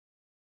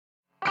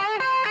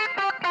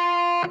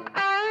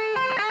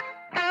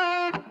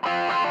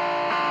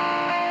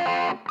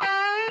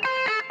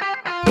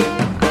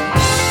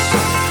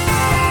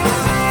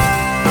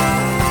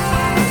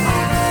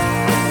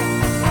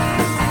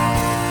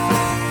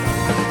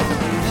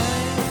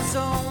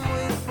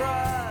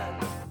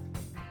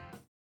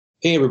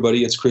Hey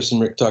everybody, it's Chris and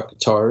Rick Talk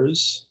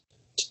Guitars.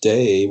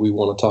 Today we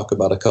want to talk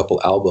about a couple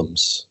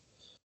albums.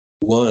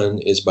 One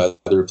is by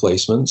The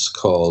Replacements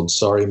called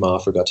Sorry Ma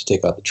Forgot to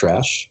Take Out the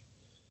Trash.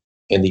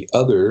 And the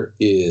other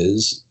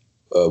is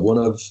one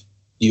of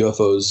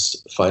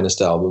UFO's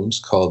finest albums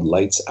called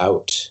Lights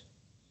Out.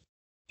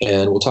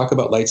 And we'll talk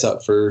about Lights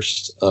Out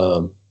first.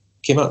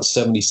 Came out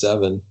in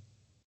 1977.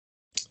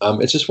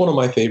 It's just one of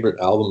my favorite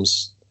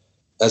albums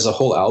as a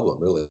whole album,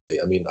 really.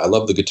 I mean, I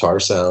love the guitar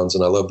sounds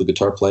and I love the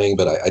guitar playing,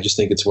 but I just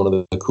think it's one of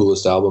the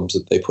coolest albums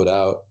that they put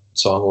out,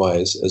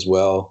 song-wise as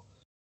well.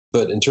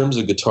 But in terms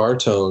of guitar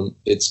tone,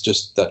 it's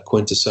just that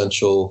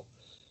quintessential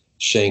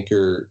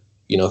Schenker,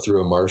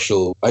 through a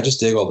Marshall. I just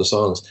dig all the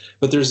songs.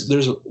 But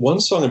there's one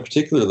song in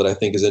particular that I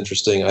think is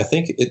interesting. I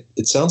think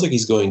it sounds like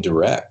he's going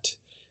direct,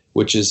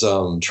 which is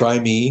Try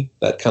Me,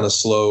 that kind of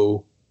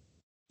slow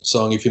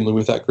song. You familiar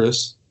with that,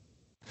 Chris?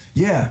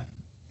 Yeah,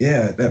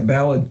 that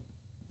ballad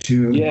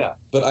tune. Yeah,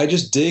 but I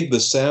just dig the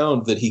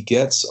sound that he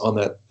gets on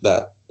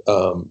that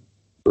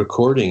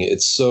recording.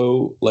 It's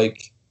so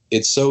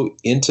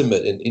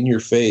intimate and in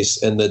your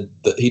face, and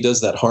he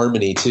does that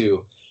harmony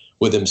too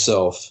with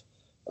himself.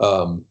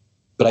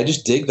 But I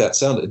just dig that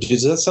sound.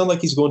 Does that sound like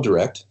he's going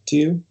direct to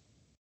you?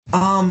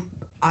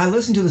 I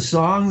listened to the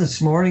song this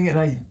morning, and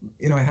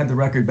I had the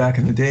record back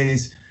in the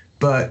days,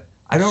 but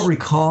I don't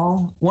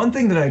recall. One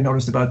thing that I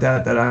noticed about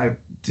that I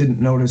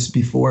didn't notice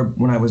before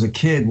when I was a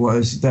kid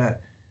was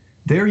that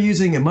they're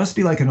using, it must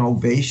be like an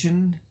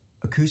Ovation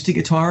acoustic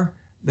guitar.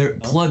 They're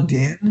plugged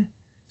in.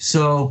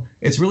 So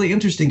it's really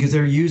interesting because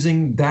they're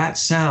using that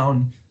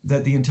sound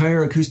that the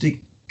entire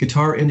acoustic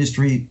guitar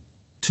industry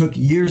took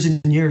years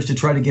and years to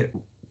try to get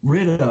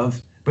rid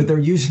of, but they're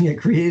using it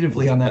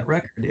creatively on that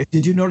record.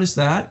 Did you notice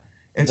that?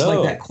 It's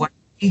like that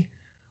quacky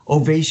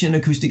Ovation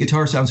acoustic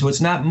guitar sound. So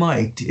it's not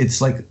mic'd, it's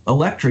like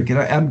electric.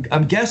 And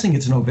I'm guessing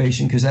it's an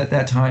Ovation because at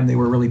that time they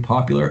were really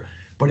popular,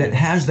 but it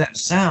has that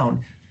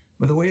sound.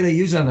 But the way they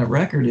use it on that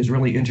record is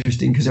really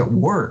interesting because it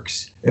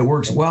works. It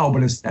works well,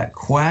 but it's that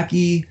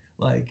quacky,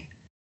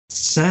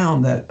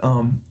 sound that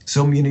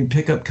so many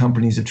pickup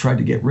companies have tried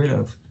to get rid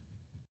of.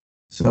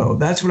 So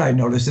that's what I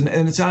noticed.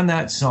 And it's on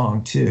that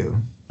song, too.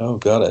 Oh,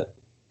 got it.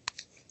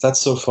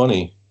 That's so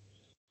funny.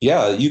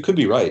 Yeah, you could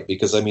be right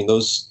because, I mean,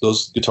 those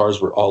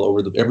guitars were all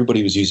over.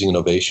 Everybody was using an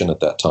Ovation at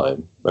that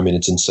time. I mean,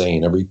 it's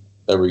insane.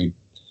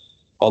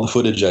 All the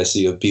footage I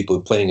see of people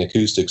playing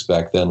acoustics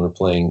back then were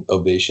playing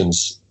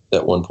Ovations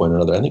at one point or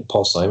another. I think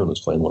Paul Simon was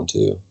playing one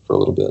too for a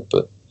little bit,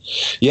 but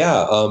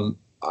yeah,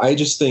 I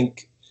just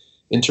think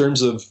in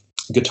terms of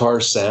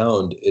guitar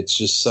sound, it's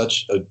just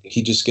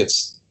he just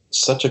gets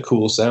such a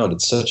cool sound.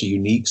 It's such a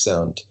unique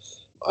sound.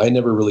 I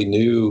never really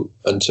knew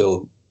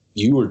until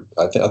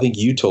I think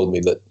you told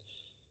me that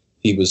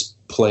he was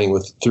playing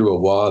through a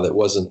wah that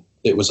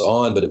it was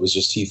on, but it was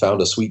just, he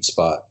found a sweet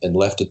spot and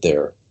left it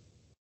there.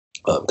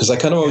 Cause I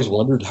kind of always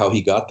wondered how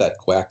he got that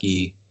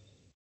quacky,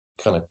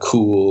 kind of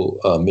cool,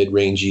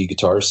 mid-rangey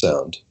guitar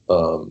sound.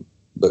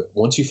 But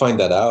once you find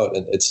that out,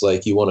 and it's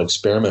like you want to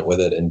experiment with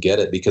it and get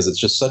it because it's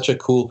just such a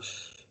cool,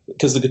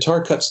 because the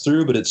guitar cuts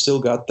through, but it's still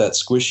got that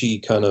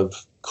squishy kind of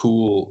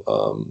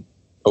cool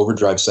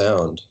overdrive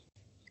sound.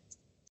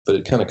 But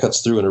it kind of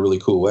cuts through in a really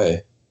cool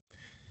way.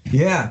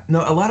 Yeah,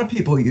 no, a lot of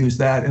people use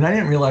that, and I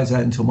didn't realize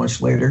that until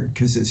much later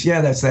because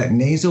that's that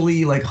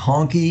nasally,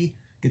 honky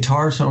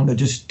guitar sound that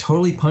just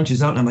totally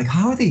punches out. And I'm like,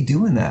 how are they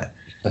doing that?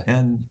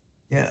 And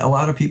yeah, a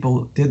lot of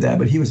people did that,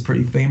 but he was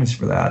pretty famous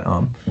for that.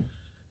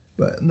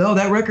 But no,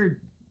 that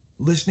record,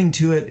 listening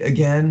to it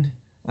again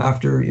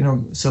after,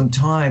 some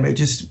time,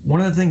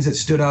 one of the things that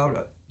stood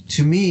out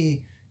to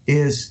me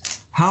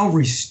is how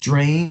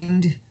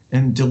restrained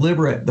and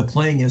deliberate the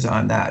playing is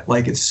on that.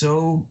 It's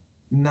so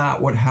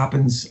not what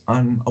happens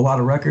on a lot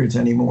of records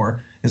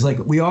anymore. It's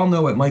we all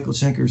know what Michael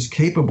Schenker's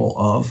capable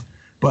of,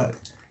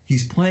 but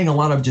he's playing a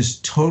lot of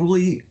just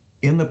totally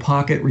in the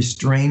pocket,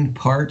 restrained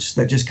parts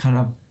that just kind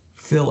of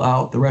fill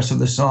out the rest of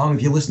the song.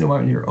 If you listen to it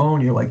on your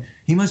own, you're like,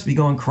 he must be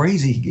going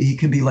crazy. He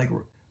could be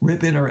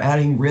ripping or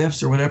adding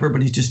riffs or whatever,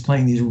 but he's just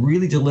playing these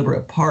really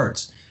deliberate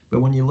parts.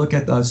 But when you look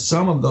at the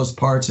sum of those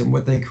parts and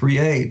what they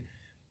create,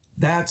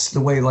 that's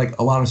the way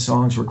a lot of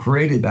songs were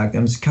created back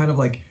then. It's kind of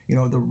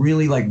the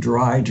really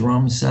dry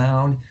drum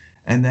sound,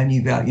 and then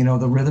you've got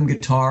the rhythm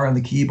guitar and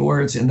the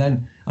keyboards, and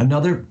then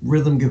another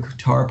rhythm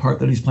guitar part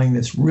that he's playing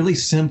that's really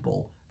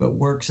simple but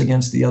works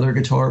against the other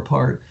guitar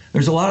part.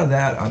 There's a lot of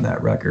that on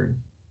that record.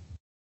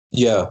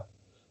 Yeah,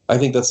 I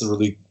think that's a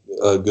really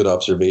good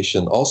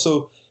observation.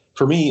 Also,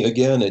 for me,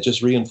 again, it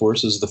just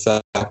reinforces the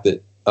fact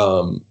that,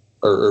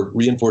 or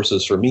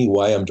reinforces for me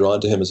why I'm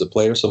drawn to him as a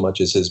player so much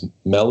is his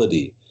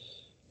melody.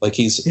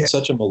 He's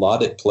such a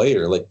melodic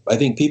player. I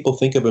think people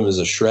think of him as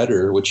a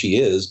shredder, which he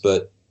is,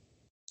 but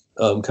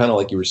kind of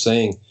like you were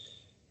saying,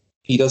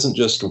 he doesn't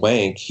just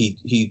wank.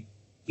 He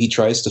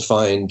tries to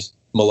find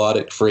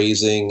melodic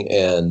phrasing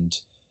and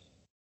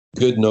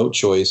good note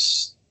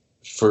choice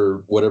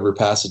for whatever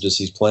passages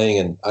he's playing.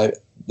 And I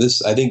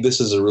think this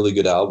is a really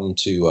good album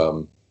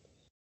to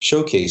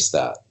showcase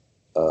that.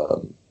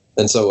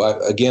 And so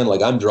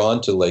I'm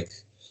drawn to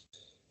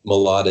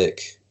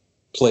melodic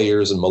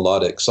players and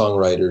melodic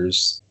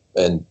songwriters.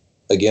 And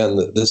again,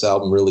 this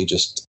album really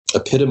just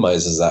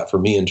epitomizes that for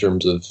me in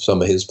terms of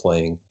some of his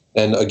playing.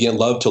 And again,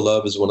 Love to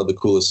Love is one of the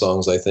coolest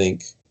songs, I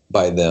think,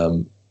 by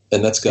them.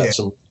 And that's got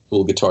some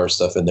cool guitar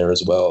stuff in there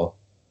as well.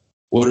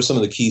 What are some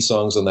of the key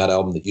songs on that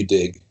album that you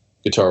dig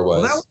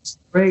guitar-wise? Well, that was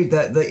great.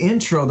 That the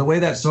intro, the way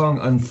that song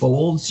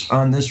unfolds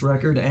on this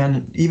record,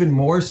 and even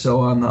more so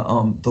on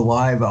the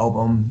live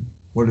album,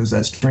 what is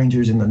that,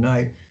 Strangers in the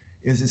Night,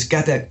 is it's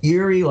got that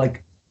eerie,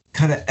 like,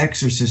 kind of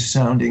Exorcist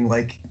sounding,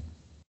 like,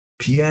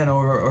 piano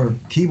or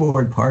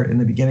keyboard part in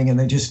the beginning, and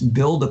they just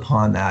build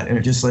upon that, and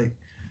it just, like,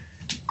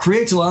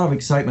 creates a lot of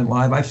excitement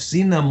live. I've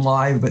seen them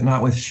live, but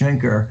not with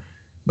Schenker.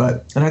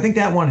 And I think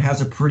that one has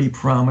a pretty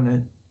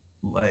prominent,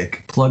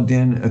 like,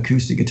 plugged-in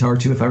acoustic guitar,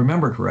 too, if I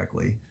remember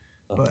correctly.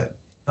 But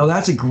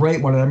that's a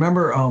great one. And I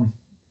remember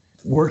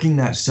working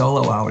that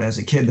solo out as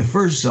a kid, the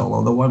first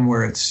solo, the one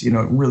where it's,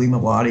 really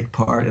melodic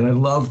part, and I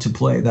love to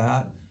play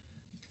that.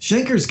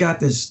 Schenker's got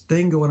this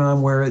thing going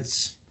on where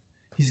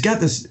he's got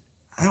this,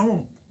 I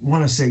don't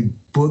want to say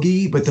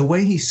boogie, but the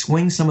way he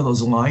swings some of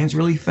those lines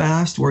really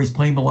fast, where he's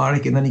playing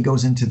melodic and then he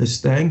goes into this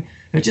thing,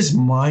 it's just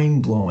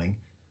mind-blowing.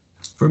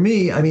 For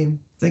me, I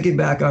mean, thinking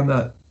back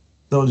on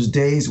those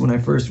days when I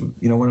first,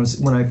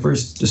 when I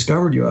first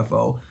discovered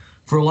UFO,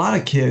 for a lot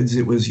of kids,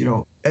 it was,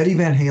 Eddie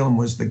Van Halen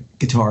was the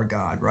guitar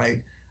god,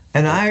 right?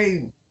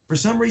 And for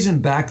some reason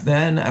back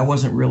then, I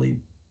wasn't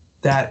really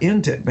that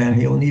into Van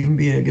Halen, even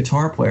being a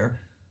guitar player.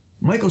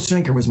 Michael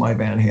Schenker was my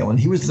Van Halen.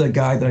 He was the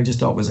guy that I just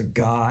thought was a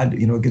god,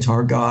 a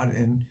guitar god,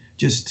 and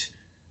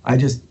I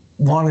just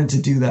wanted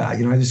to do that.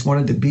 I just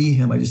wanted to be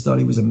him. I just thought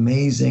he was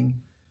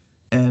amazing.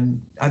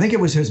 And I think it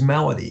was his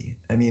melody.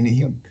 I mean,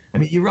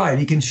 you're right.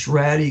 He can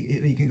shred.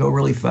 He can go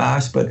really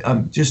fast.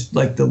 But just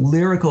like the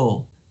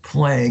lyrical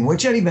playing,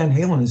 which Eddie Van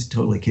Halen is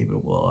totally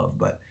capable of.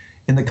 But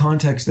in the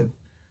context of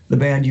the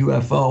band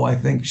UFO, I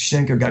think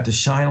Schenker got to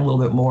shine a little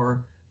bit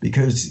more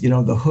because,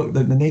 the hook,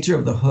 the nature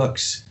of the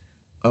hooks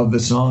of the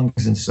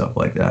songs and stuff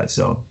like that.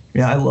 So,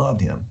 yeah, I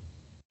loved him.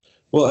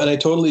 Well, and I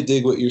totally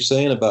dig what you're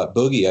saying about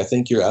Boogie. I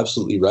think you're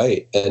absolutely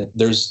right. And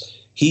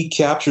he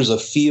captures a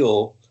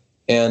feel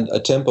and a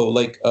tempo,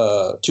 like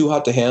Too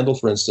Hot to Handle,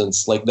 for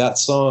instance, like that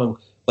song,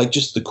 like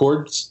just the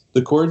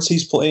chords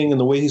he's playing and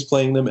the way he's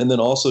playing them, and then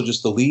also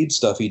just the lead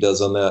stuff he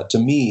does on that, to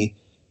me,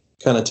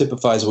 kind of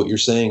typifies what you're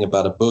saying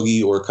about a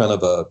boogie or kind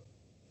of a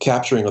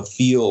capturing a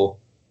feel.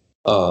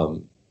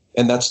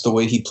 And that's the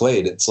way he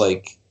played. It's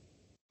like,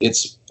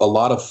 it's a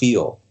lot of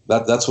feel.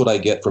 That's what I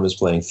get from his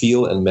playing,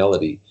 feel and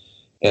melody.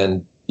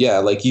 And yeah,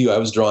 like you, I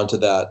was drawn to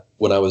that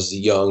when I was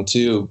young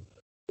too.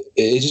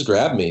 It just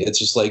grabbed me. It's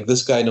just like,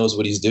 this guy knows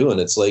what he's doing.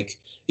 It's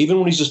like, even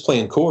when he's just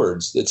playing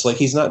chords, it's like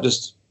he's not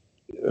just,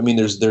 I mean,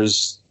 there's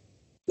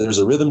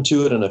a rhythm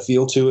to it and a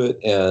feel to it.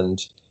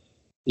 And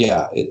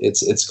yeah,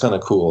 it's kind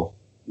of cool.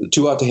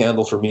 Too Hot to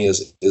Handle for me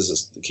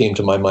came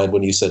to my mind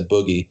when you said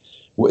boogie.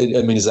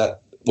 I mean,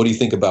 what do you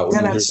think about when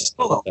you hear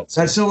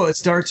that solo? It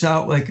starts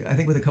out like, I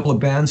think with a couple of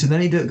bends, and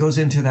then he goes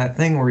into that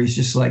thing where he's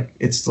just like,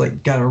 it's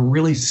like got a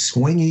really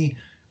swingy,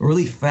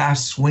 really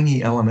fast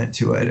swingy element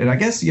to it. And I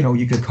guess,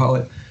 you could call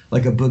it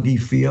like a boogie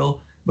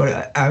feel,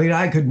 but I mean,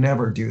 I could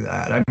never do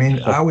that. I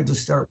mean, I would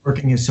just start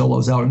working his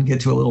solos out and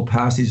get to a little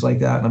passage like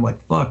that, and I'm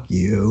like, fuck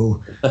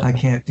you, I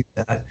can't do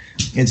that.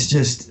 It's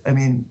just, I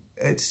mean,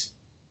 it's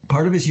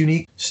part of his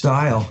unique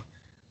style.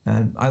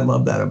 And I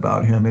love that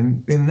about him.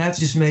 And that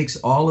just makes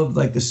all of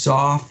like the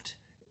soft,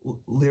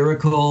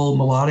 lyrical,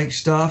 melodic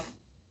stuff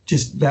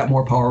just that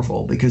more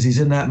powerful, because he's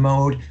in that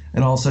mode,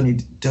 and all of a sudden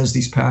he does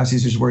these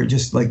passages where he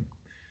just like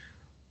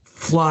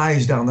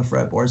flies down the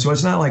fretboard. So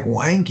it's not like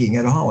wanking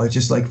at all. It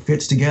just like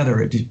fits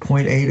together at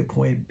point A to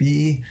point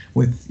B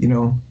with,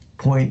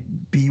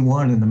 point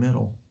B1 in the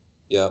middle.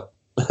 Yeah.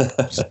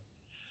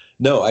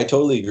 No, I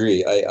totally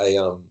agree.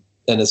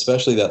 And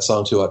especially that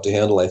song Too Hot to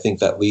Handle, I think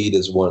that lead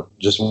is one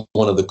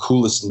of the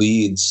coolest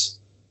leads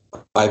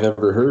I've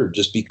ever heard,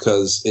 just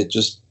because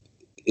he's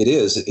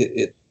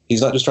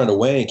not just trying to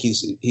wank,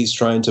 he's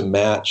trying to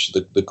match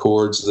the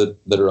chords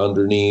that are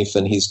underneath,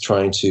 and he's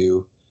trying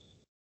to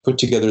put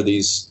together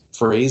these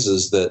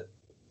phrases that,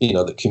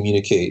 that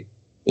communicate,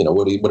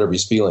 whatever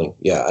he's feeling.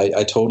 Yeah,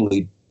 I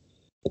totally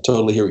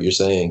hear what you're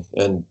saying.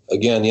 And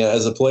again, yeah,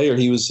 as a player,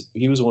 he was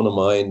one of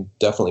mine,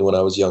 definitely when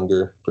I was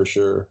younger, for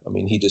sure. I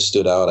mean, he just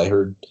stood out. I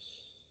heard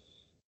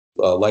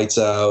Lights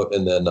Out,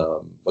 and then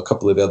a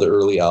couple of other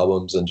early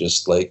albums, and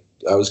just like,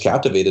 I was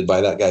captivated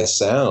by that guy's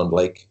sound.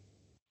 Like,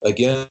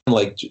 again,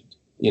 like,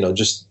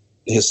 just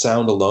his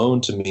sound alone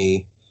to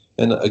me.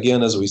 And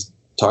again, as we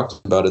talked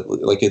about it,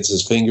 like, it's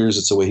his fingers,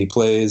 it's the way he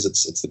plays,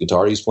 it's the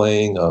guitar he's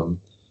playing.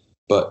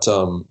 But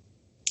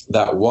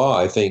that wah,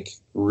 I think,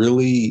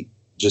 really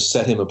just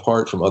set him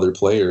apart from other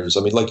players.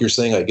 I mean, like you're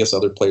saying, I guess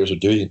other players are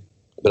doing it,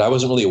 but I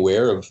wasn't really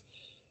aware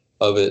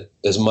of it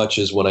as much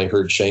as when I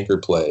heard Schenker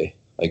play,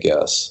 I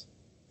guess,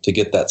 to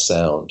get that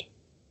sound.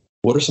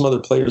 What are some other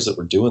players that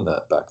were doing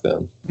that back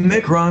then?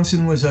 Mick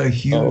Ronson was a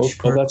huge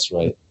Oh, that's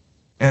right.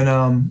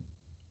 And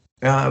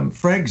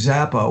Frank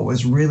Zappa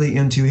was really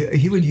into.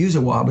 He would use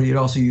a wah, but he'd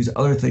also use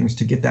other things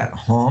to get that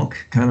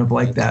honk, kind of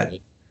like that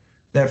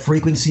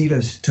frequency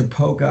to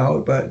poke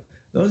out. But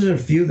those are a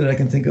few that I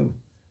can think of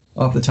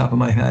off the top of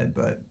my head.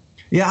 But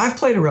yeah, I've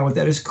played around with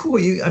that. It's cool.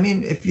 I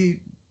mean, if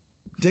you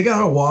dig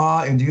out a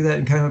wah and do that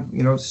and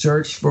kind of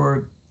search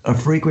for a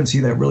frequency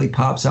that really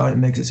pops out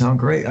and makes it sound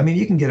great. I mean,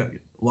 you can get a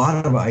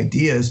lot of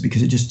ideas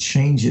because it just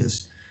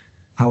changes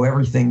how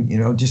everything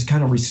just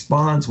kind of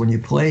responds when you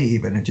play.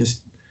 Even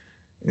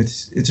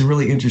it's a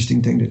really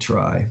interesting thing to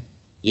try.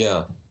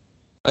 Yeah.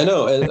 I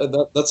know, and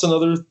that's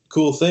another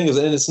cool thing and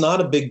it's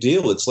not a big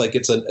deal. It's like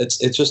it's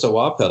just a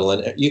wah pedal,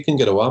 and you can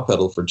get a wah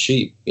pedal for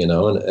cheap,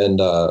 And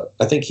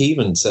I think he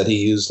even said he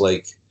used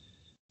like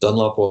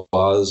Dunlop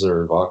wahs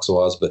or Vox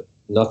wahs, but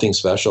nothing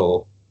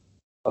special.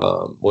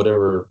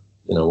 Whatever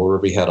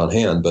he had on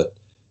hand, but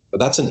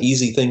that's an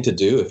easy thing to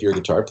do if you're a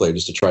guitar player,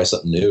 just to try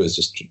something new, is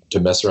just to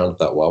mess around with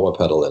that wah-wah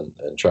pedal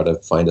and try to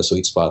find a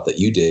sweet spot that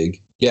you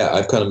dig. Yeah,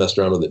 I've kind of messed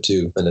around with it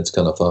too, and it's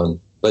kind of fun.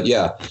 But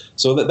yeah,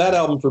 so that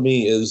album for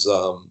me is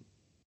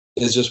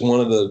just one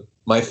of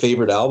my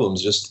favorite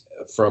albums, just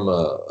from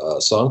a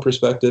song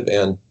perspective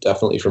and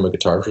definitely from a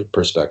guitar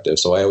perspective.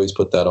 So I always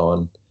put that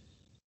on,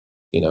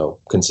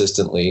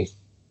 consistently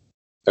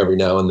every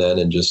now and then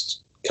and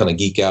just kind of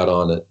geek out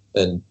on it.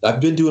 And I've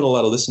been doing a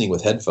lot of listening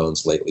with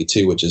headphones lately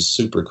too, which is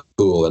super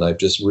cool. And I've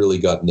just really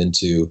gotten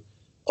into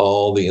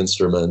all the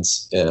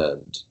instruments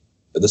and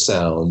the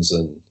sounds,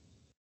 and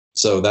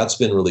so that's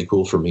been really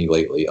cool for me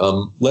lately.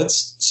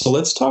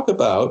 Let's talk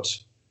about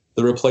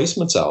the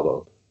Replacements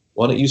album.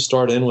 Why don't you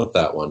start in with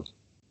that one?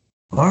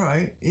 All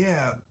right,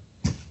 yeah.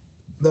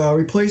 The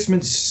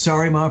Replacements,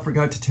 Sorry Ma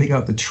Forgot to Take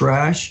Out the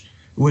Trash,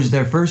 was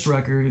their first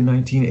record in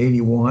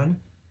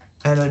 1981,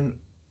 and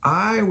then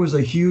I was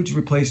a huge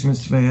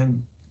Replacements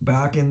fan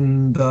back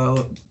in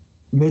the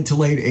mid to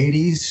late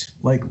 80s,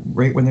 like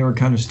right when they were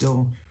kind of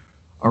still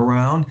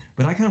around.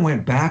 But I kind of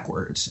went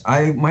backwards.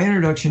 My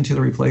introduction to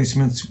the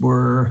Replacements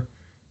were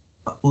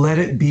Let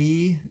It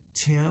Be,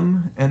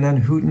 Tim, and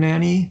then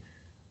Hootenanny.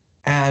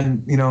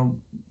 And,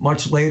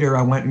 much later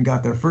I went and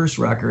got their first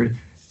record.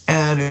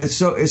 And it's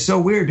so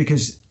weird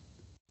because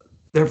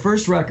their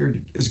first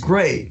record is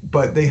great,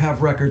 but they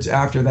have records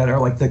after that are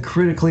like the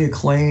critically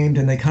acclaimed,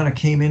 and they kind of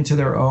came into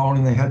their own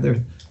and they had their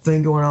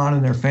thing going on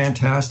and they're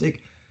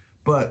fantastic.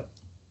 But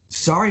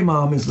Sorry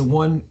Mom is the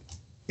one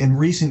in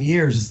recent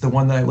years, is the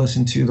one that I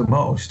listen to the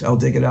most. I'll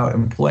dig it out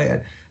and play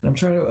it. And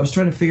I was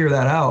trying to figure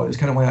that out. It's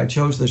kind of why I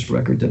chose this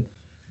record to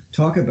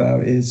talk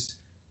about, is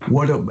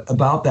what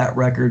about that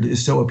record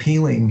is so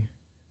appealing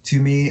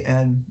to me.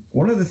 And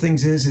one of the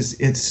things is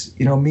it's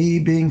me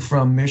being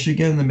from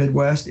Michigan, the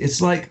Midwest,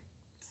 it's like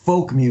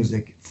folk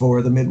music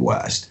for the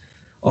Midwest.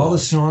 All the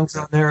songs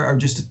on there are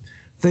just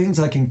things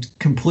I can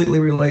completely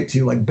relate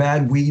to, like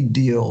bad weed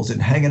deals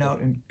and hanging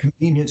out in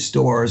convenience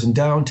stores and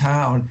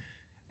downtown.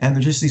 And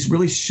they're just these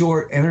really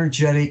short,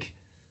 energetic,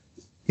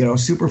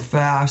 super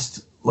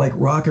fast, like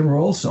rock and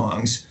roll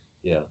songs.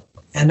 Yeah.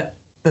 And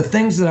the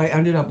things that I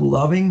ended up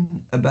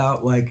loving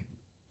about like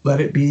Let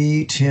It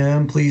Be,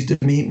 Tim, Pleased to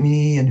Meet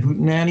Me, and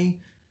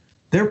Hootenanny,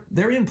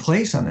 they're in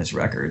place on this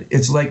record.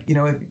 It's like,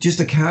 just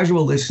a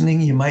casual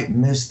listening, you might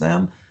miss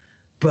them,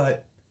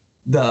 but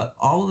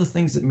all of the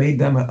things that made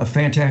them a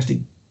fantastic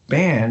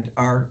band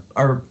are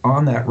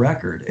on that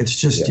record. It's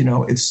just,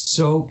 it's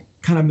so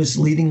kind of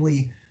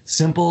misleadingly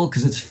simple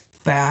because it's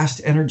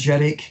fast,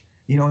 energetic,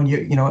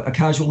 and a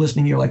casual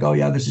listening, you're like, oh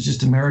yeah, this is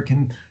just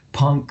American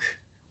punk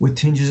with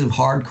tinges of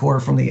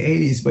hardcore from the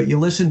 80s. But you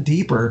listen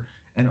deeper,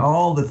 and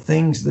all the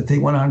things that they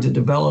went on to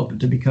develop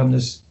to become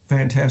this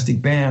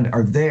fantastic band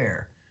are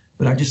there.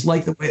 But I just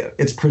like the way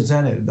it's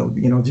presented,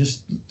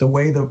 just the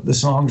way the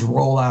songs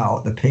roll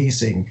out, the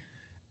pacing.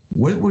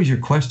 What was your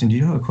question? Do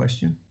you have a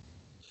question?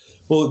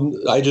 Well,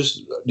 I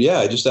just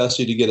asked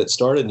you to get it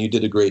started, and you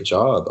did a great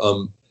job.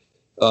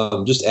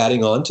 Just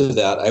adding on to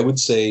that, I would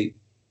say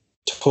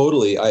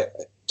totally.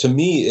 To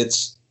me,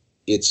 it's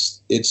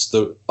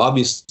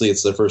obviously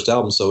it's their first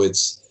album, so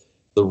it's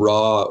the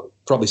raw,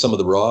 probably some of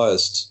the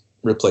rawest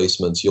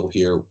Replacements you'll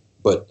hear.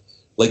 But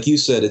like you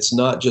said, it's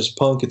not just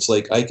punk. It's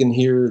like I can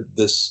hear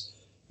this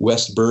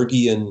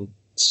Westbergian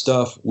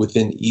stuff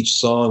within each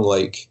song,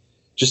 like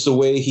just the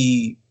way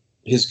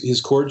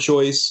his chord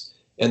choice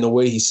and the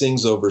way he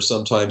sings over.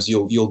 Sometimes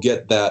you'll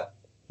get the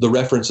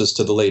references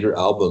to the later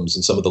albums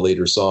and some of the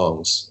later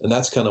songs, and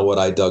that's kind of what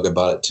I dug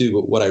about it too.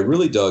 But what I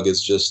really dug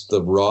is just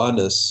the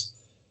rawness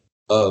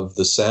of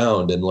the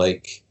sound and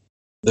like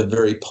the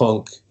very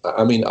punk.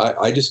 I mean,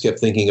 I just kept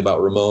thinking about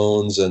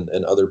Ramones and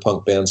other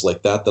punk bands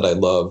like that I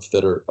love,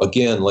 that are,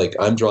 again, like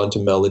I'm drawn to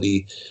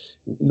melody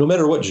no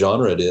matter what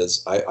genre it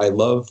is. I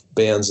love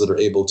bands that are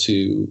able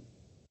to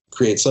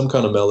create some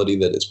kind of melody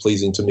that is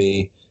pleasing to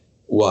me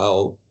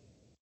while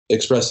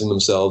expressing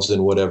themselves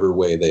in whatever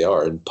way they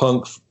are. And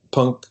punk,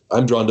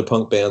 I'm drawn to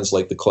punk bands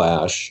like The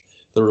Clash,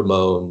 the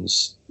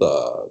Ramones,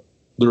 the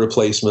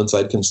Replacements.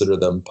 I'd consider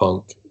them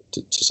punk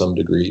to some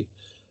degree.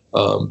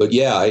 But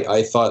yeah,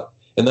 I thought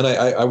And then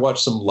I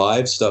watched some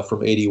live stuff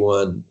from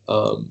 '81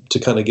 to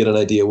kind of get an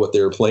idea what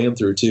they were playing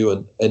through too,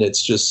 and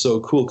it's just so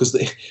cool because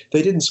they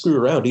didn't screw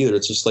around either.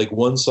 It's just like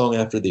one song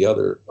after the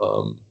other,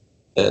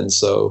 and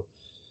so.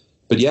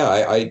 But yeah,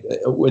 I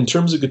in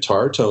terms of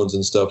guitar tones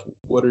and stuff,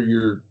 what are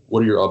your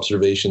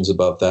observations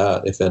about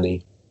that, if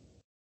any?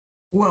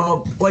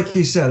 Well, like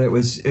you said,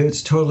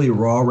 it's totally a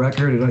raw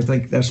record, and I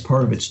think that's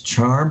part of its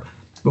charm.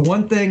 But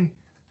one thing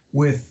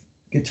with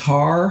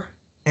guitar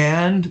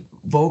and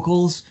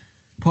vocals,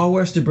 Paul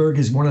Westerberg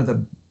is one of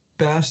the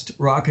best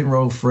rock and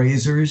roll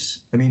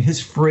phrasers. I mean,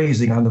 his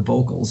phrasing on the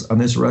vocals on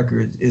this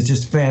record is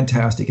just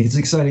fantastic. It's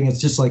exciting.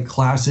 It's just like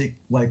classic,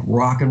 like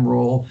rock and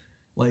roll.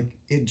 Like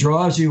it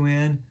draws you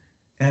in,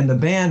 and the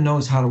band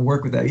knows how to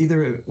work with that,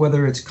 either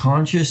whether it's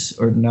conscious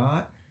or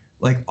not.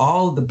 Like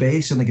all of the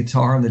bass and the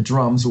guitar and the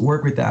drums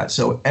work with that.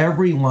 So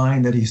every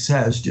line that he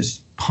says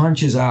just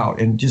punches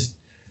out and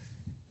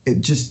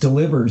it just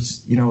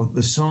delivers,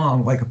 the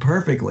song like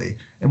perfectly.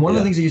 And one of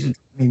the things that used to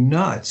drive me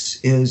nuts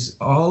is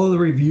all of the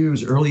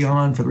reviews early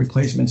on for the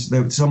Replacements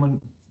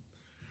that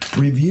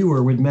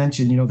reviewer would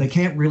mention, they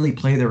can't really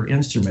play their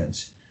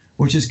instruments,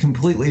 which is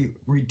completely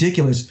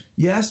ridiculous.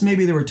 Yes,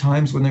 maybe there were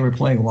times when they were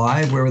playing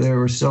live where they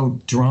were so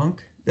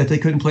drunk that they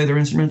couldn't play their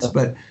instruments,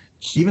 but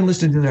even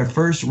listening to their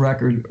first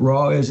record,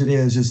 raw as it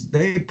is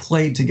they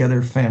played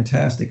together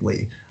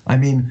fantastically. I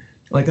mean,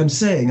 like I'm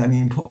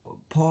saying,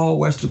 Paul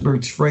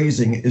Westerberg's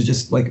phrasing is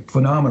just like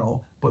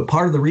phenomenal. But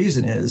part of the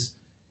reason is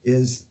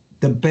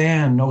the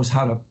band knows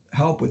how to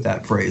help with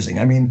that phrasing.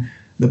 I mean,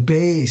 the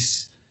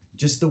bass,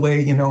 just the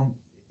way,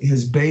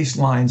 his bass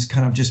lines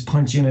kind of just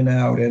punch in and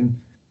out.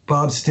 And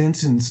Bob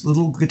Stinson's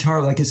little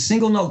guitar, like his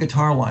single note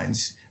guitar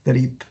lines that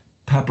he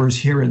peppers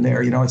here and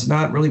there, it's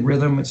not really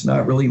rhythm, it's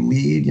not really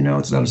lead,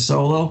 it's not a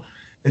solo.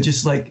 It's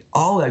just like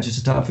all that just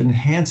stuff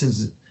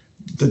enhances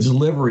the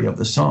delivery of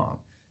the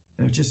song.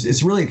 And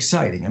it's really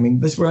exciting. I mean,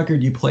 this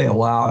record you play a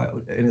lot,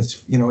 and it's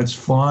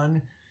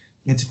fun,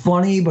 it's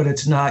funny, but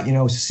it's not,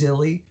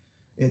 silly.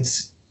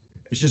 It's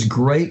just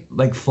great,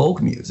 like folk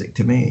music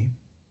to me.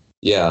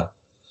 Yeah,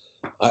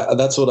 I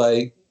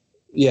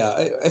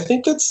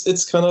think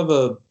it's kind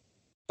of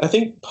I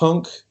think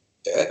punk.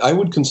 I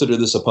would consider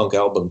this a punk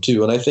album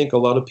too, and I think a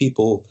lot of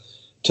people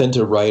tend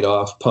to write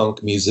off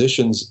punk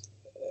musicians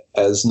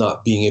as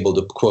not being able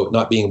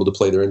to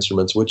play their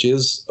instruments, which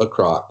is a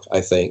crock. I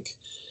think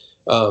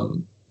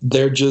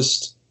they're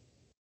just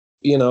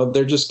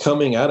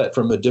coming at it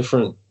from a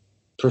different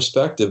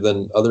perspective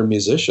than other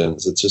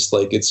musicians. It's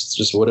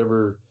just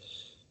whatever.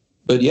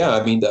 But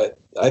yeah,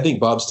 I think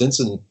Bob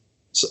Stinson,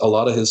 a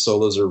lot of his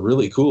solos are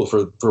really cool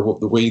for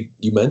the way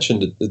you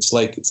mentioned it. It's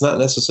like it's not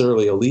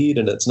necessarily a lead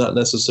and it's not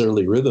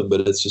necessarily rhythm,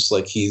 but it's just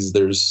like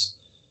there's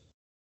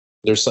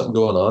something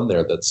going on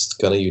there that's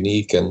kind of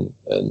unique and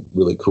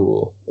really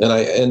cool.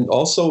 And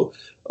also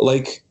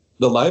like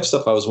the live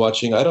stuff I was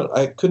watching,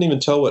 I couldn't even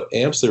tell what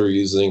amps they were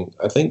using.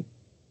 I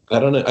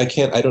don't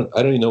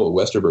even know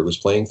what Westerberg was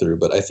playing through,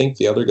 but I think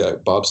the other guy,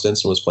 Bob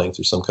Stinson, was playing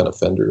through some kind of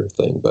Fender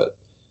thing. But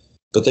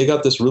they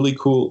got this really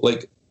cool,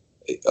 like,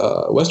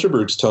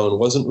 Westerberg's tone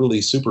wasn't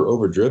really super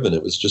overdriven.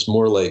 It was just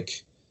more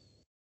like,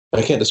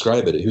 I can't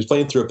describe it. He was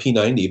playing through a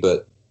P90,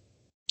 but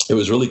it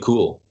was really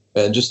cool.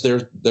 And just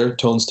their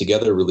tones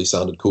together really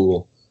sounded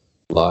cool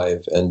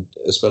live, and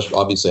especially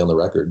obviously on the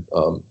record,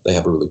 they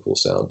have a really cool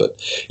sound.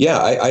 But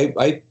yeah,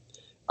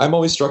 I'm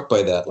always struck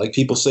by that. Like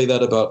people say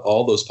that about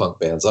all those punk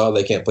bands. Oh,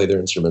 they can't play their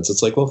instruments.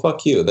 It's like, well,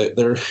 fuck you.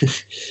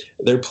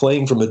 They're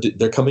playing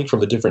they're coming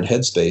from a different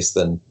headspace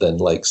than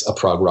like a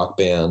prog rock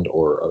band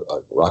or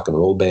a rock and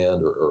roll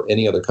band or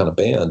any other kind of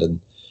band. And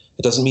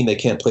it doesn't mean they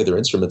can't play their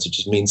instruments. It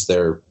just means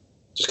they're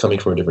just coming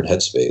from a different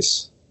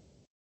headspace.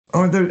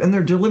 Oh,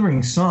 they're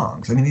delivering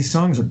songs. I mean, these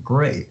songs are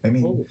great. I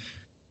mean,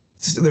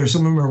 there's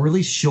some of them are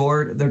really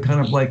short. They're kind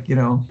of like,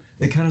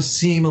 they kind of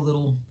seem a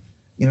little,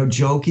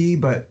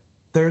 jokey, but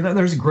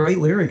there's great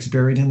lyrics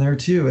buried in there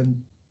too.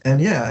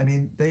 And yeah, I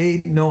mean,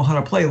 they know how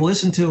to play.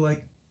 Listen to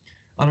like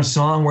on a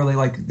song where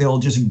they'll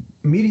just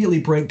immediately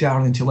break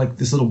down into like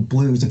this little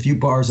blues, a few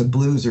bars of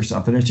blues or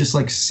something. It's just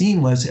like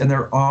seamless, and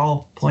they're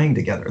all playing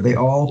together. They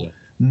all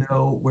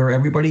know where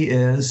everybody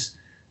is.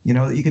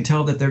 You can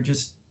tell that they're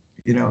just,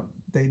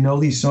 they know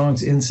these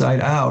songs inside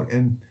out,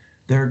 and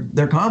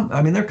they're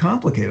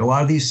complicated. A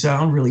lot of these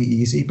sound really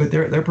easy, but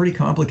they're pretty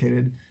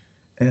complicated.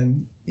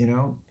 And, you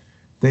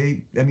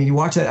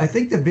watch that. I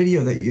think the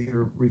video that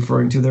you're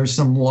referring to, there's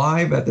some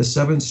live at the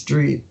 7th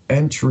Street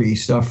entry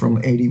stuff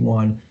from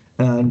 '81.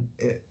 And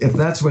if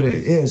that's what it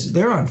is,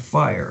 they're on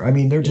fire. I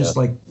mean, they're just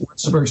like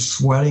Westerberg's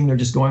sweating. They're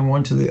just going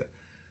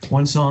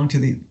one song to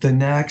the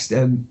next.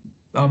 And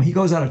he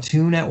goes out of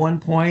tune at one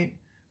point,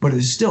 but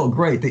it's still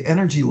great. The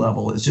energy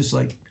level is just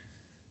like,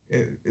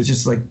 it's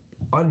just like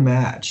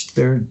unmatched.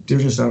 They're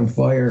just on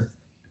fire.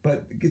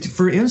 But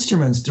for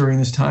instruments during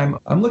this time,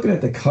 I'm looking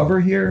at the cover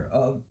here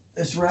of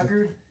this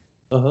record,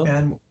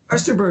 and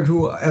Westerberg,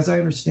 who, as I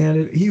understand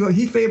it,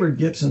 he favored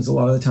Gibsons a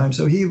lot of the time.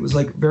 So he was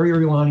like very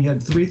early on. He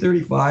had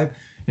 335,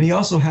 and he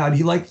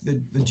liked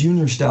the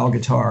junior style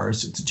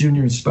guitars. It's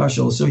junior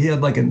special. So he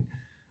had like a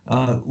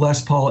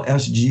Les Paul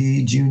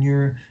SG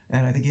Jr.,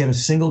 and I think he had a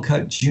single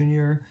cut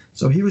Junior.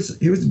 So he was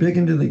big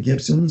into the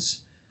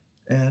Gibsons.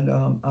 And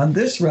on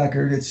this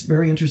record, it's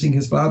very interesting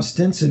because Bob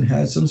Stinson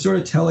has some sort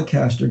of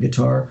Telecaster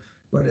guitar,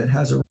 but it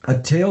has a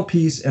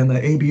tailpiece and the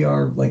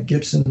ABR like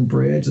Gibson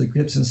bridge, the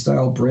Gibson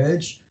style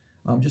bridge,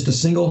 just a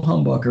single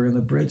humbucker in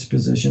the bridge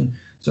position.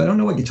 So I don't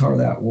know what guitar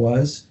that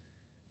was.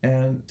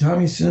 And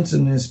Tommy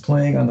Stinson is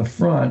playing on the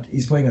front.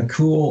 He's playing a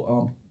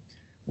cool,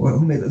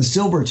 who made the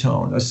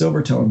Silvertone, a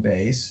Silvertone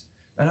bass.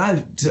 And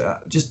I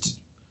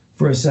just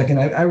for a second,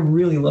 I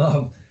really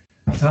love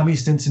Tommy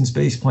Stinson's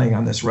bass playing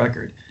on this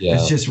record. Yeah.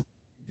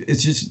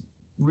 It's just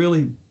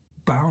really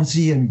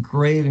bouncy and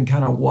great and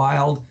kind of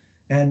wild.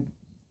 And,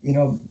 you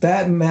know,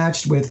 that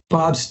matched with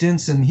Bob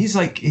Stinson.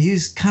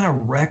 He's kind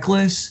of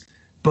reckless,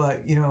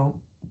 but, you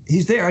know,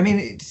 he's there. I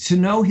mean, to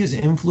know his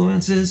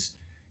influences,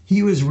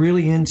 he was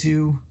really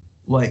into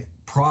like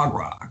prog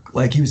rock.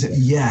 Like he was at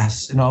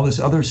Yes and all this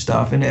other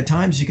stuff. And at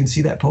times you can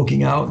see that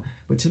poking out.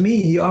 But to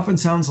me, he often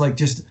sounds like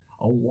just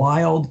a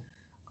wild,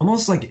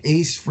 almost like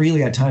Ace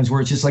Frehley at times,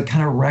 where it's just like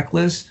kind of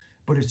reckless,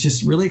 but it's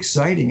just really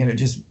exciting and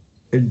it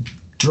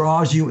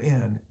draws you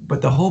in.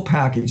 But the whole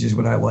package is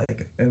what I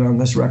like. And on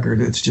this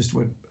record, it's just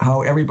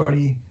how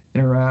everybody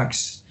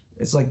interacts.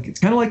 It's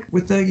kind of like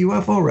with the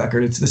UFO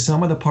record. It's the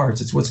sum of the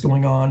parts. It's what's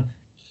going on.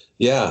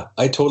 Yeah,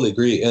 I totally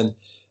agree. And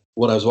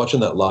when I was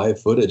watching that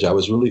live footage, I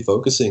was really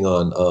focusing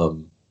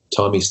on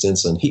Tommy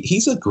Stinson.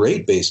 He's a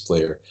great bass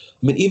player.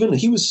 I mean, even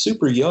he was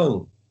super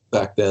young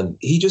back then.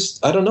 He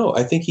just, I don't know.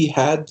 I think he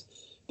had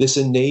this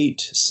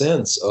innate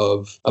sense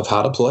of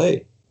how to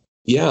play.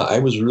 Yeah, I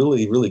was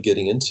really, really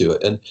getting into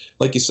it. And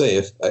like you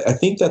say, I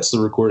think that's the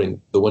recording,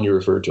 the one you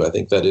referred to. I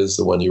think that is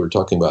the one you were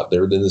talking about.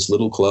 They're in this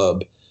little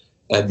club,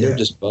 and they're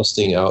just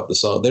busting out the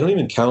song. They don't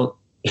even count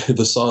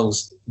the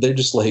songs. They're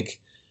just like,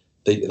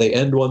 they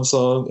end one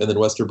song, and then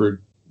Westerberg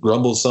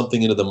grumbles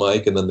something into the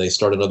mic, and then they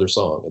start another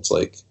song. It's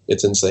like,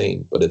 it's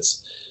insane. But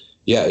it's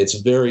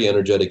very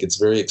energetic. It's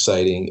very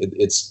exciting.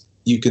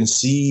 You can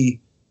see,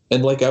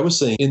 and like I was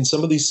saying, in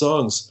some of these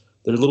songs,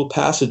 there are little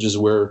passages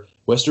where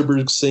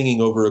Westerberg's singing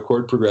over a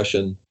chord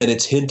progression, and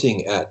it's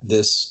hinting at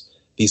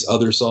these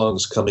other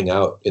songs coming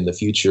out in the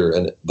future.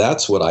 And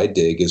that's what I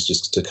dig, is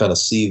just to kind of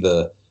see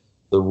the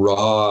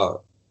raw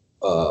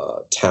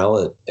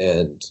talent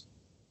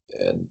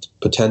and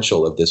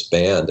potential of this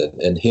band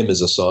and him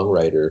as a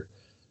songwriter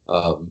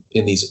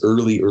in these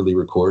early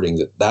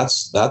recordings.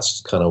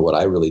 That's kind of what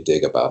I really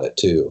dig about it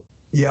too.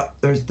 Yeah,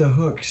 there's the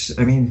hooks.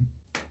 I mean,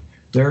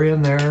 they're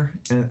in there,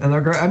 and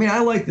they're great. I mean, I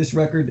like this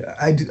record.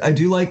 I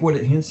do like what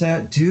it hints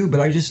at, too, but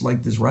I just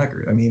like this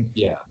record. I mean,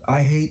 yeah.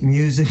 I hate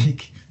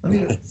music. I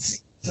mean,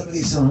 some of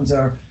these songs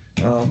are,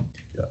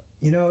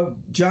 you know,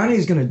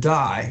 Johnny's Gonna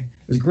Die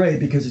is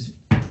great because,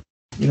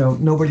 you know,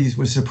 nobody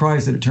was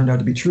surprised that it turned out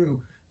to be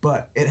true,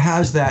 but it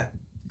has that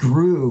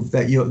groove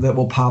that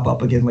will pop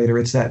up again later.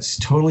 It's that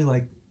totally,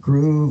 like,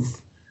 groove,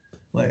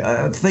 like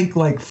I think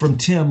like from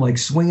Tim, like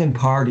Swingin'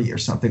 Party or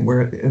something,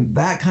 where and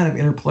that kind of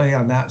interplay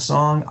on that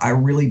song I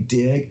really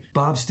dig.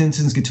 Bob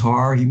Stinson's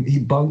guitar, he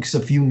bunks a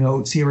few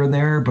notes here and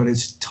there, but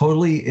it's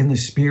totally in the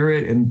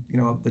spirit, and you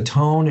know the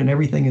tone and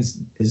everything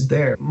is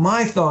there.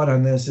 My thought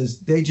on this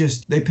is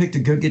they picked a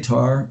good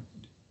guitar,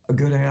 a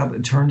good amp,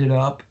 and turned it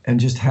up and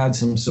just had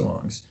some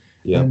songs.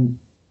 Yeah. And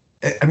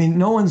I mean,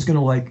 no one's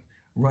gonna like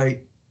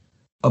write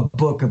a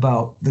book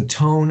about the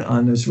tone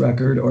on this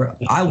record, or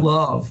I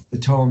love the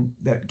tone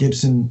that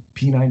Gibson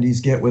P90s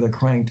get with a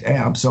cranked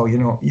amp. So, you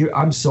know,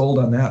 I'm sold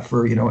on that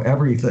for, you know,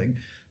 everything.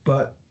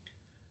 But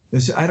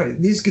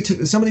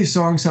some of these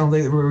songs sound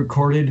like they were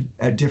recorded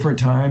at different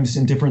times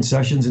in different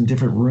sessions in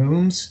different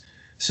rooms.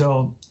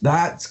 So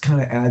that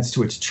kind of adds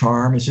to its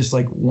charm. It's just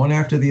like one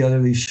after the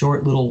other, these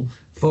short little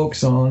folk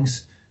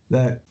songs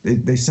that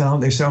they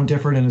sound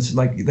different, and it's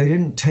like they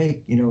didn't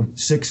take, you know,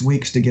 6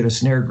 weeks to get a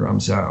snare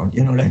drum sound.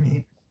 You know what I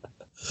mean?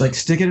 It's like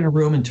stick it in a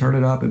room and turn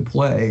it up and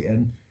play.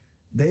 And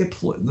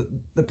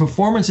the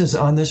performances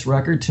on this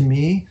record, to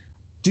me,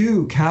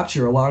 do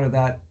capture a lot of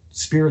that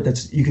spirit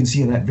that's you can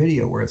see in that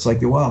video, where it's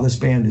like, wow, this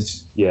band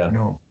is you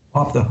know,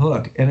 off the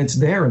hook, and it's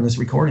there in this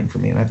recording for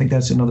me. And I think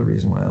that's another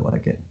reason why I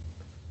like it.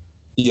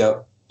 Yeah,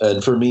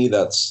 and for me,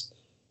 that's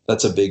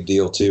a big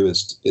deal too.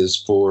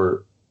 Is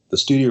for the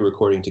studio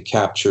recording to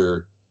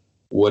capture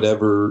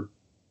whatever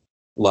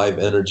live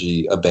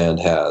energy a band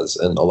has,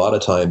 and a lot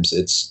of times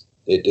it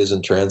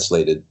isn't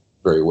translated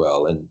very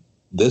well, and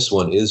this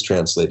one is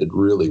translated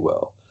really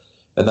well.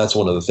 And that's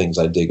one of the things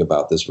I dig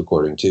about this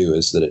recording too,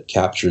 is that it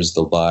captures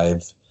the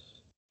live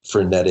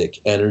frenetic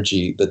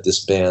energy that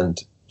this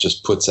band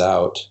just puts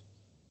out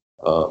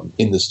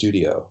in the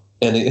studio.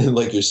 And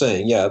like you're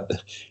saying, yeah,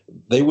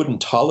 they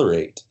wouldn't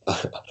tolerate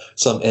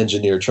some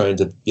engineer trying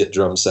to get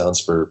drum sounds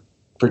for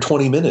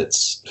 20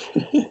 minutes.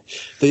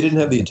 They didn't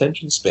have the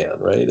attention span,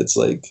 right? It's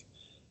like,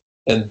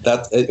 and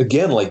that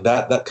again, like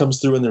that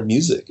comes through in their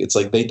music. It's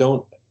like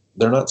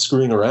they're not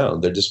screwing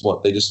around. They just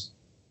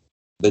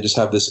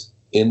have this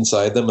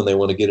inside them, and they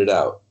want to get it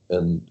out.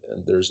 And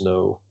there's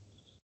no,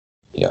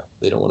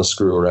 they don't want to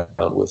screw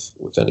around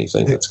with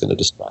anything that's going to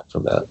distract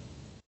from that.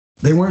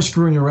 they weren't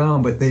screwing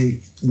around, but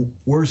they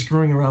were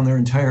screwing around their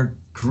entire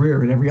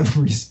career in every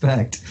other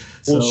respect.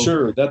 Well,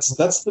 sure. That's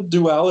the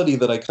duality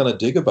that I kind of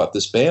dig about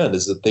this band,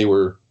 is that they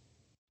were,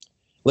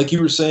 like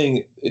you were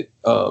saying,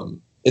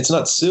 it's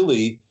not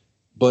silly,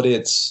 but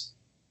it's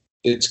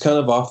kind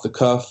of off the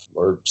cuff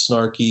or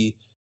snarky.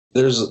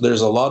 There's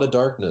a lot of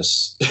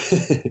darkness.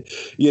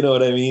 You know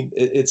what I mean?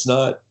 It's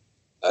not.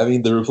 I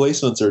mean, the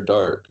Replacements are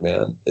dark,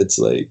 man. It's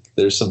like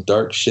there's some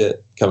dark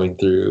shit coming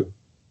through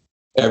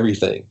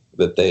everything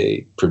that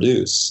they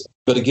produce.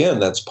 But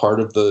again, that's part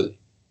of the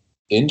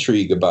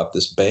intrigue about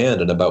this band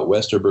and about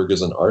Westerberg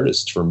as an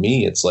artist. For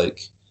me, it's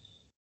like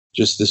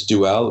just this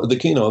duality.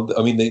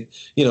 I mean,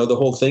 the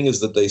whole thing is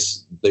that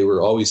they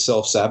were always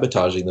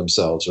self-sabotaging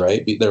themselves,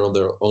 right? They're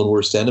their own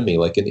worst enemy.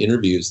 Like in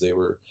interviews, they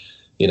were,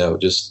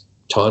 just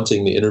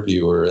taunting the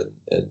interviewer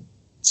and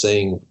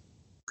saying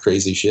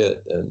crazy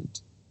shit. And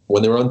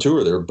when they were on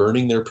tour, they were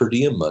burning their per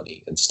diem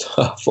money and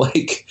stuff.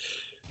 Like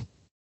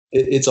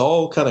it's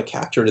all kind of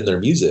captured in their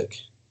music,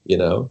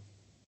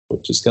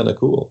 which is kind of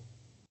cool.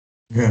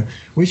 Yeah,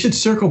 we should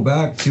circle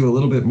back to a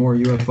little bit more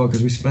UFO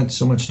because we spent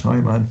so much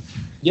time on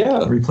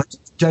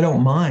Replacements, which I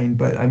don't mind,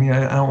 but I mean,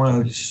 I don't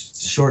want to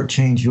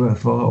shortchange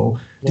UFO.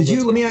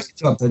 Let me ask you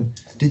something.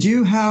 Did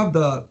you have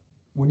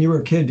when you were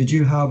a kid, did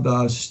you have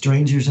the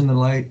Strangers in the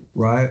Light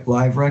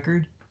live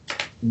record?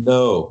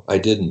 No, I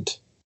didn't.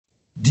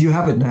 Do you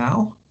have it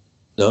now?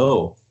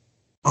 No.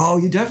 Oh,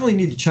 you definitely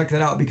need to check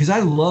that out because I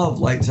love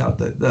Lights Out,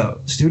 the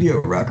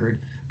studio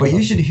record, but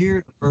you should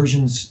hear the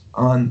versions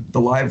on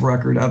the live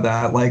record of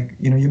that. Like,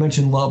 you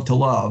mentioned Love to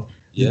Love.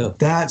 Yeah.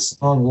 That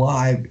song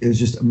live is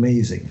just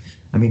amazing.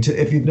 I mean,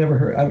 if you've never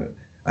heard,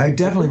 I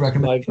definitely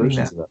recommend live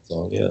versions of that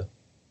song, yeah.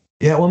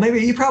 Yeah, well, maybe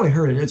you probably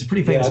heard it. It's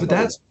pretty famous, but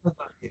that's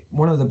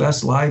one of the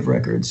best live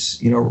records,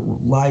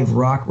 live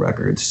rock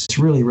records. It's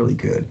really, really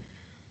good.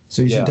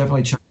 So you should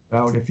definitely check it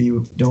out if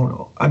you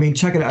don't. I mean,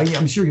 check it out.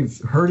 I'm sure you've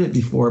heard it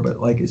before, but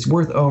like it's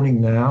worth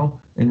owning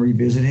now and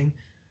revisiting.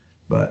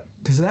 But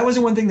because that was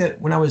the one thing that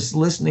when I was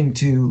listening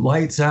to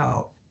Lights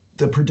Out,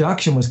 the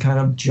production was kind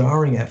of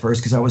jarring at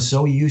first because I was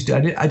so used to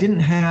it. I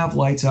didn't have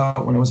Lights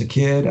Out when I was a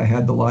kid. I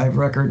had the live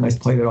record and I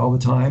played it all the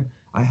time.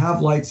 I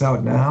have Lights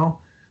Out now,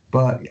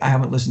 but I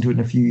haven't listened to it in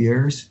a few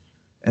years.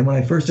 And when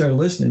I first started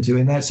listening to it,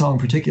 and that song in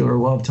particular,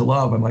 Love to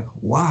Love, I'm like,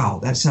 wow,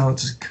 that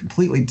sounds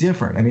completely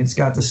different. I mean, it's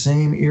got the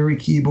same eerie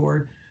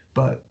keyboard,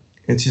 but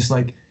it's just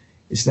like,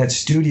 it's that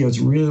studio. It's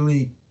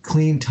really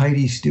clean,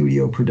 tidy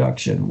studio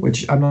production,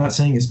 which I'm not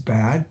saying is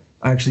bad.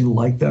 I actually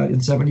like that in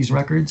 70s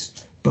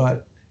records,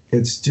 but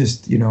it's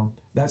just,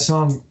 that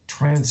song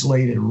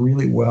translated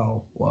really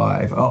well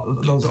live. All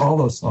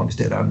those songs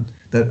did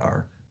that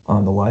are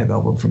on the live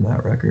album from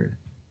that record.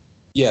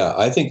 Yeah,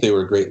 I think they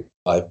were a great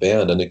live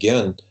band. And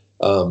again,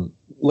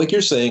 like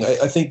you're saying,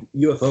 I think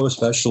UFO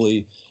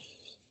especially,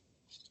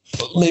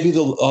 maybe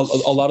a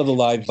lot of the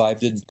live vibe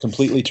didn't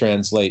completely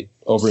translate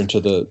over into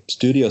the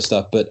studio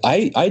stuff, but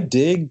I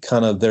dig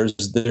kind of, there's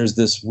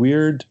this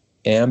weird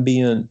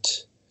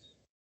ambient,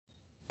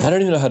 I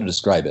don't even know how to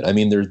describe it. I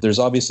mean, there's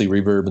obviously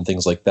reverb and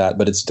things like that,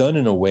 but it's done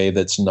in a way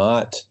that's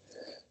not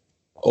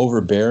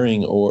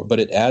overbearing, but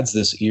it adds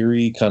this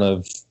eerie kind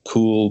of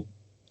cool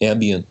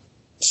ambient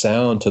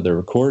sound to the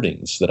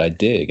recordings that I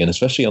dig. And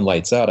especially on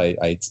Lights Out,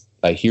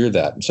 I hear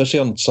that, especially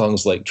on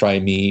songs like Try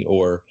Me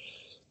or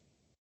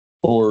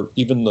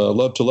even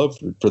Love to Love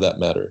for that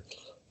matter,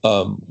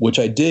 which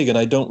I dig, and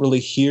I don't really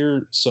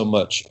hear so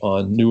much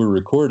on newer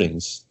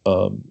recordings.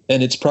 And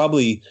it's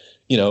probably,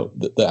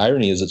 the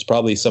irony is it's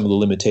probably some of the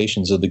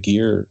limitations of the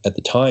gear at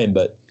the time,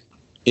 but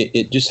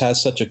it just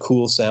has such a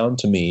cool sound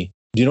to me.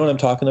 Do you know what I'm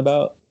talking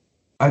about?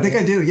 I think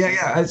I do.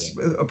 Yeah.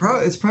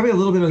 It's probably a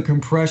little bit of the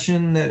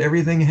compression that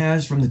everything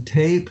has from the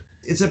tape.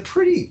 It's a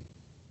pretty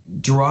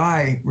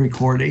dry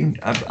recording.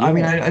 I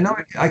mean, I know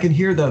I can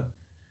hear the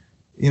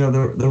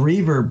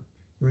reverb.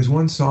 There was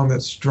one song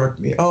that struck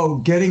me. Oh,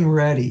 Getting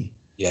Ready.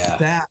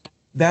 Yeah.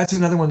 That's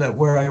another one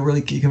where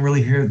you can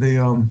really hear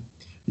the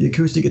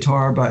acoustic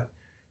guitar. But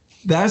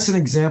that's an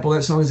example.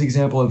 That song is an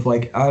example of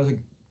like, I was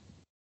a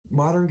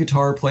modern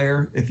guitar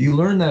player. If you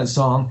learn that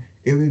song,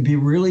 it would be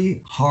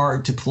really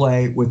hard to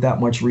play with that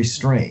much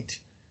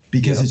restraint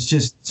because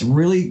it's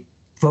really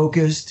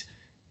focused.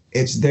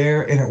 It's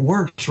there and it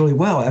works really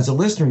well. As a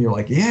listener, you're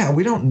like, yeah,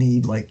 we don't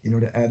need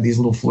to add these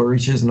little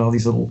flourishes and all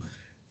these little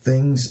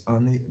things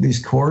on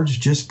these chords.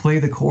 Just play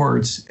the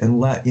chords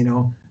and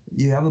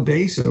you have a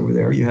bass over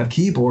there, you have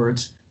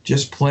keyboards,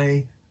 just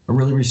play a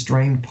really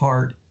restrained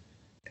part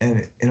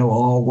and it'll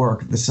all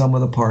work. The sum of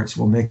the parts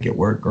will make it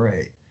work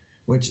great,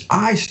 which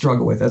I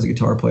struggle with as a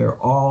guitar player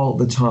all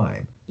the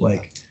time.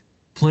 Like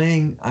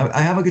playing, I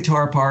have a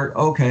guitar part,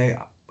 okay,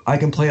 I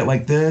can play it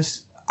like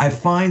this. I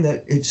find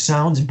that it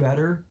sounds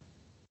better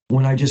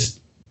when I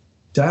just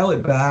dial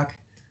it back,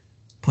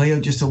 play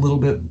it just a little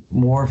bit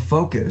more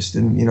focused.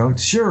 And,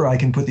 sure, I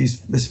can put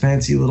this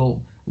fancy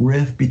little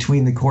riff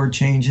between the chord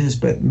changes,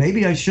 but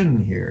maybe I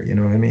shouldn't here, you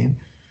know what I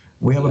mean?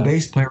 We have a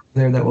bass player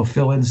there that will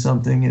fill in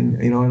something and,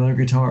 another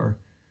guitar.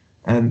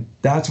 And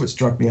that's what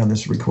struck me on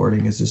this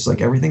recording is just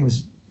like everything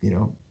was,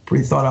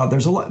 pretty thought out.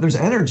 There's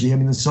energy. I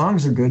mean, the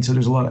songs are good, so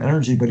there's a lot of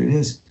energy, but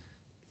it's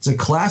a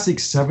classic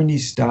 70s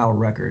style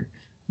record,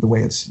 the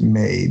way it's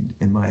made,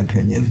 in my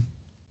opinion.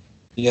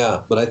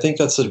 Yeah, but I think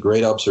that's a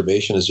great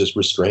observation, is just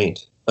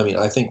restraint. I mean,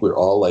 I think we're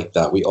all like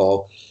that. We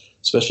all,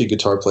 especially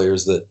guitar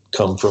players that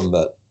come from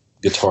that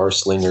guitar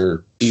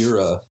slinger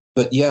era.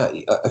 But yeah,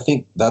 I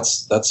think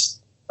that's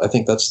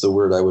the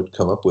word I would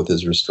come up with,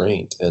 is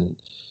restraint. And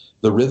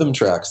the rhythm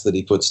tracks that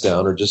he puts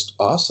down are just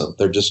awesome.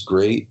 They're just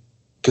great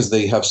because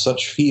they have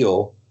such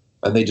feel,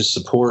 and they just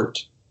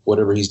support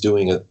whatever he's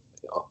doing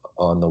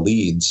on the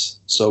leads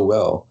so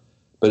well.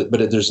 But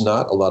there's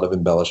not a lot of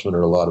embellishment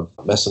or a lot of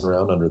messing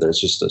around under there.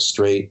 It's just a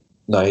straight,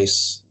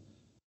 nice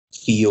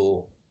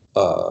feel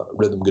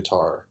rhythm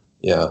guitar.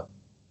 Yeah.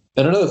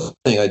 And another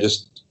thing I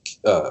just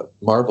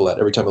marvel at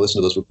every time I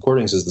listen to those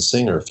recordings is the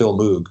singer, Phil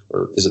Moog.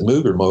 Or is it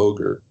Moog or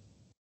Moog or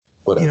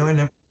whatever? You know, I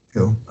never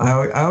do. I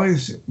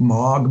always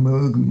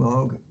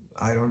Moog.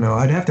 I don't know.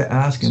 I'd have to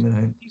ask him, and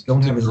I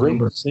don't have his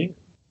number. Singer.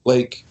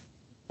 Like,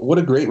 what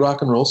a great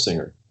rock and roll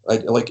singer. I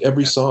like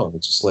every song.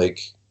 It's just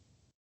like,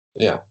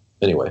 yeah.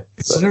 Anyway,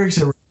 his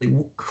lyrics are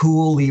really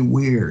coolly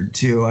weird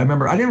too. I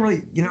remember I didn't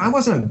really, I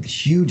wasn't a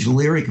huge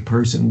lyric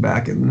person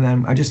back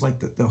then. I just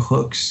liked the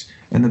hooks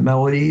and the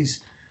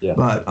melodies. Yeah.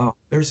 But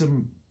there's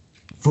some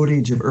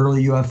footage of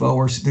early UFO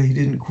where he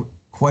didn't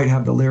quite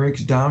have the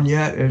lyrics down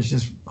yet. It's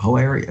just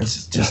hilarious.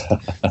 It's just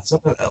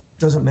something that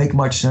doesn't make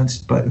much sense,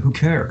 but who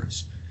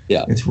cares?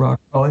 Yeah, it's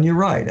rock. Oh, and you're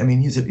right. I mean,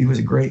 he was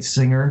a great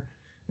singer,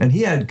 and he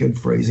had good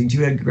phrasing too.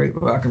 He had great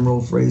rock and roll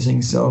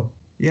phrasing. So.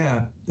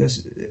 Yeah,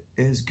 this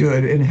is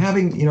good. And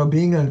having,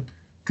 being a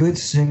good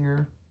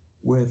singer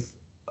with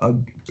a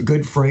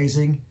good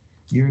phrasing,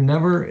 it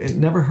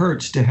never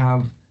hurts to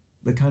have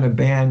the kind of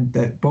band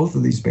that both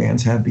of these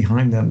bands have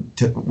behind them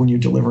when you're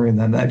delivering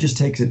them. That just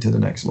takes it to the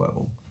next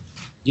level.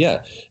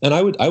 Yeah. And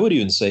I would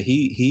even say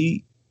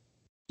he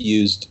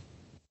used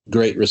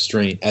great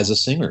restraint as a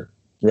singer,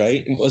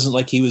 right? It wasn't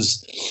like he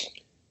was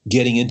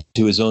getting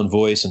into his own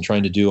voice and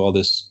trying to do all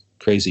this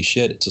crazy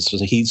shit. It's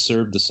just, he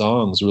served the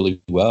songs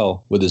really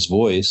well with his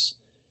voice.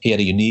 He had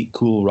a unique,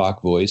 cool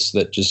rock voice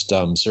that just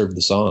served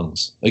the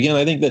songs. Again,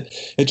 I think that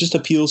it just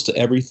appeals to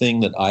everything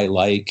that I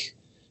like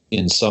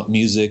in some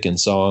music and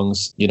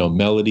songs,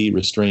 melody,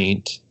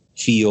 restraint,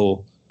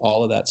 feel,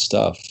 all of that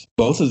stuff.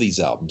 Both of these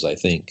albums, I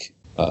think,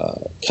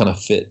 kind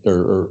of fit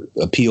or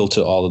appeal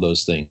to all of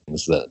those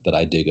things that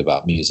I dig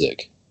about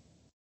music.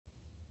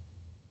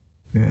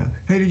 Yeah.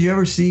 Hey, did you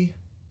ever see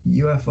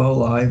UFO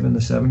live in the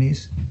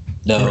 70s?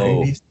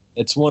 No,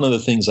 it's one of the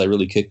things I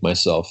really kicked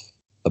myself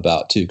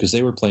about too, because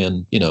they were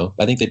playing,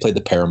 I think they played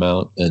the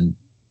Paramount and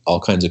all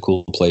kinds of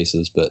cool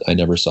places, but I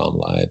never saw them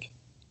live.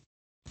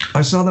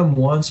 I saw them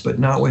once, but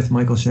not with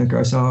Michael Schenker.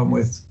 I saw them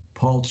with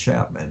Paul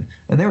Chapman,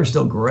 and they were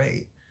still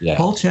great. Yeah.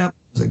 Paul Chapman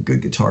was a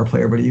good guitar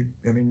player, but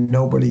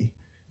nobody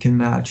can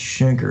match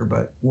Schenker.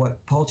 But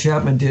what Paul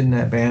Chapman did in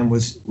that band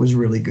was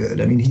really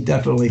good. I mean,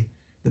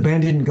 the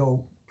band didn't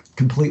go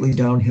completely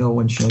downhill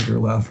when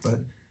Schenker left, but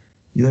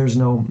there's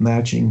no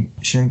matching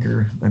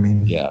Schenker. I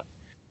mean, yeah.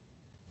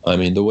 I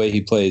mean, the way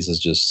he plays is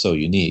just so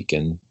unique,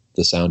 and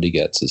the sound he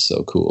gets is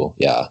so cool.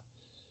 Yeah.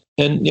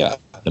 And yeah,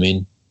 I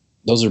mean,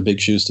 those are big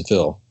shoes to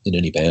fill in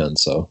any band.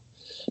 So,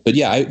 but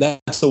yeah,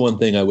 that's the one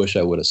thing I wish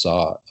I would have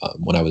saw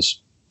when I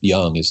was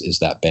young is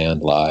that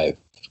band live,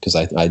 because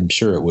I'm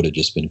sure it would have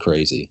just been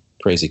crazy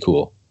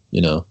cool,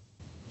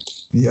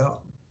 Yeah.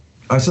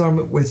 I saw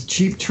him with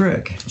Cheap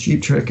Trick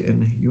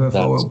and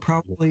UFO,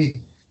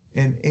 probably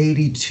in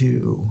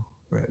 82.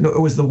 Right. No,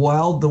 it was the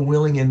Wild, the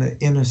Willing, and the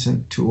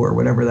Innocent tour,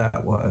 whatever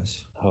that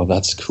was. Oh,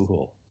 that's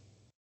cool.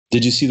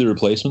 Did you see the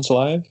Replacements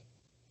live?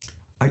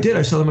 I did.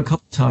 I saw them a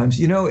couple times.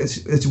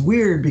 It's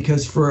weird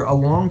because for a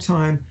long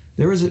time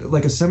there was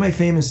a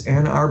semi-famous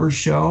Ann Arbor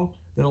show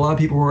that a lot of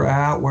people were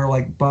at where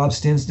like Bob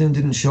Stinston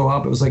didn't show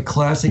up. It was like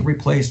classic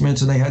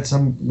Replacements, and they had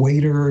some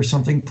waiter or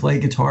something play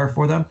guitar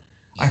for them.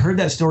 I heard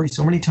that story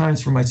so many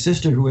times from my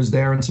sister who was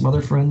there and some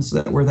other friends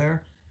that were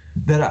there,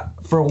 that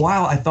for a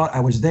while I thought I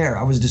was there.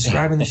 I was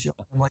describing the show.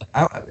 I'm like,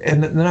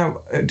 and then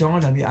it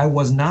dawned on me I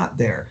was not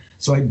there.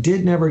 So I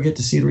did never get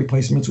to see the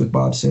Replacements with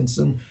Bob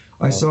Simpson.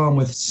 I saw him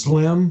with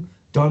Slim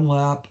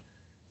Dunlap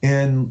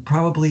in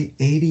probably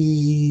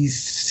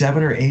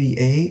 87 or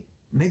 88,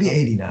 maybe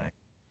 89.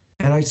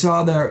 And I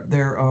saw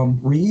their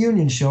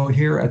reunion show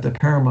here at the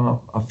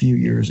Paramount a few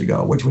years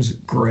ago, which was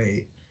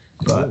great.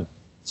 But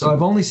so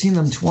I've only seen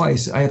them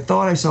twice. I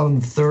thought I saw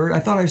them third. I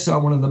thought I saw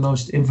one of the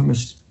most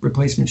infamous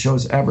Replacement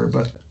shows ever,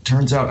 but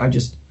turns out I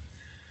just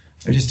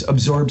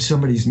absorbed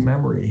somebody's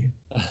memory.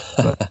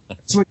 But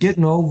that's what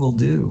getting old will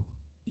do.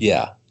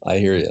 Yeah, I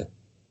hear you.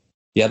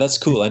 Yeah, that's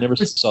cool. I never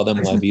saw them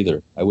live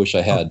either. I wish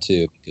I had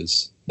too,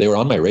 because they were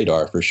on my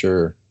radar for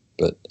sure.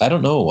 But I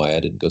don't know why I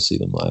didn't go see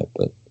them live.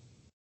 But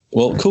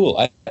well,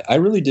 cool. I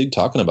really dig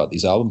talking about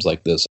these albums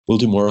like this. We'll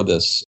do more of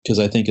this because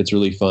I think it's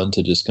really fun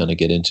to just kind of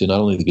get into not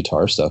only the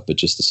guitar stuff, but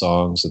just the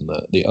songs and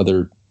the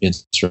other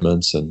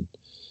instruments and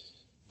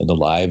the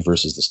live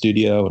versus the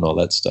studio and all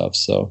that stuff.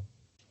 So,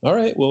 all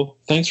right. Well,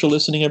 thanks for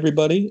listening,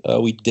 everybody.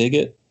 We dig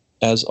it.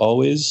 as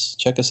always,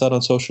 check us out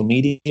on social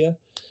media.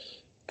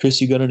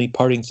 Chris, you got any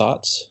parting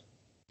thoughts?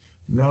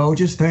 No,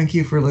 just thank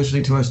you for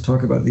listening to us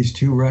talk about these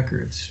two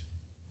records.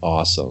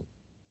 Awesome.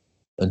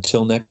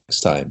 Until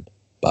next time,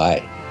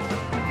 bye.